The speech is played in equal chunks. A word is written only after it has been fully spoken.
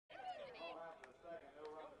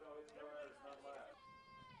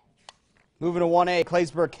Moving to 1A,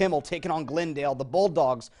 Claysburg-Kimmel taking on Glendale. The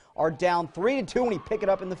Bulldogs are down 3-2 when he pick it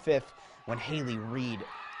up in the fifth when Haley Reed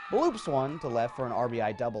bloops one to left for an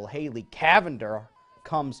RBI double. Haley Cavender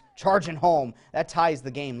comes charging home. That ties the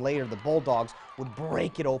game. Later, the Bulldogs would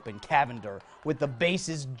break it open. Cavender, with the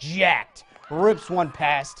bases jacked, rips one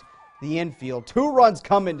past the infield. 2 runs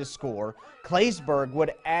come in to score. Claysburg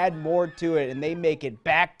would add more to it, and they make it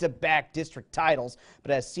back-to-back district titles. But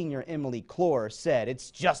as senior Emily Clore said, it's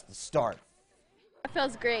just the start. It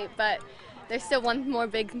feels great, but there's still one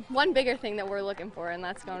bigger thing that we're looking for, and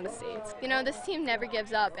that's going to states. You know, this team never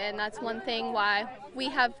gives up, and that's one thing why we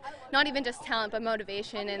have not even just talent, but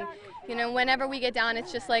motivation. And, you know, whenever we get down,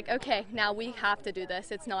 it's just like, okay, now we have to do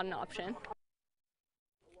this. It's not an option.